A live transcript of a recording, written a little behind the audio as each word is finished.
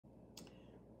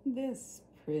This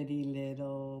pretty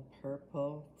little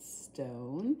purple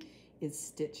stone is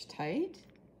Stitch Tight.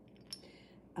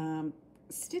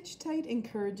 Stitch Tight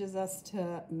encourages us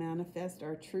to manifest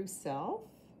our true self.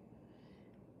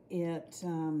 It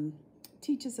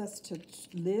teaches us to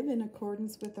live in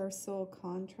accordance with our soul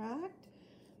contract.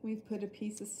 We've put a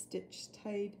piece of Stitch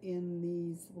Tight in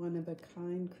these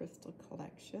one-of-a-kind crystal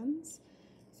collections.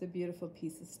 It's a beautiful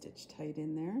piece of Stitch Tight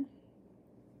in there.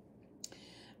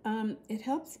 It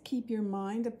helps keep your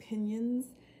mind, opinions,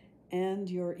 and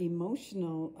your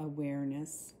emotional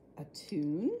awareness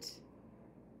attuned.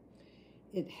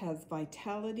 It has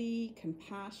vitality,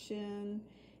 compassion.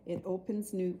 It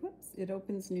opens new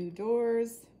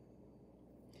doors.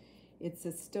 It's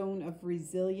a stone of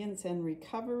resilience and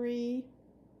recovery.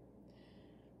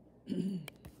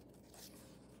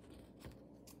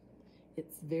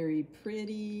 It's very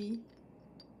pretty.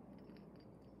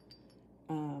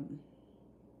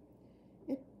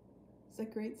 It's a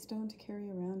great stone to carry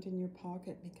around in your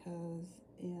pocket because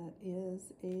it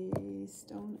is a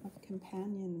stone of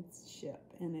companionship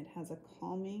and it has a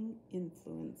calming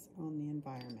influence on the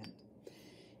environment.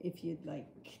 If you'd like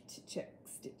to check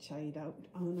Stitch Tight out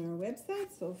on our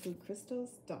website,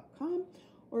 soulfoodcrystals.com,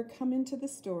 or come into the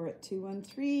store at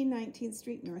 213 19th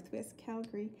Street, Northwest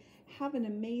Calgary. Have an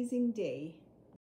amazing day.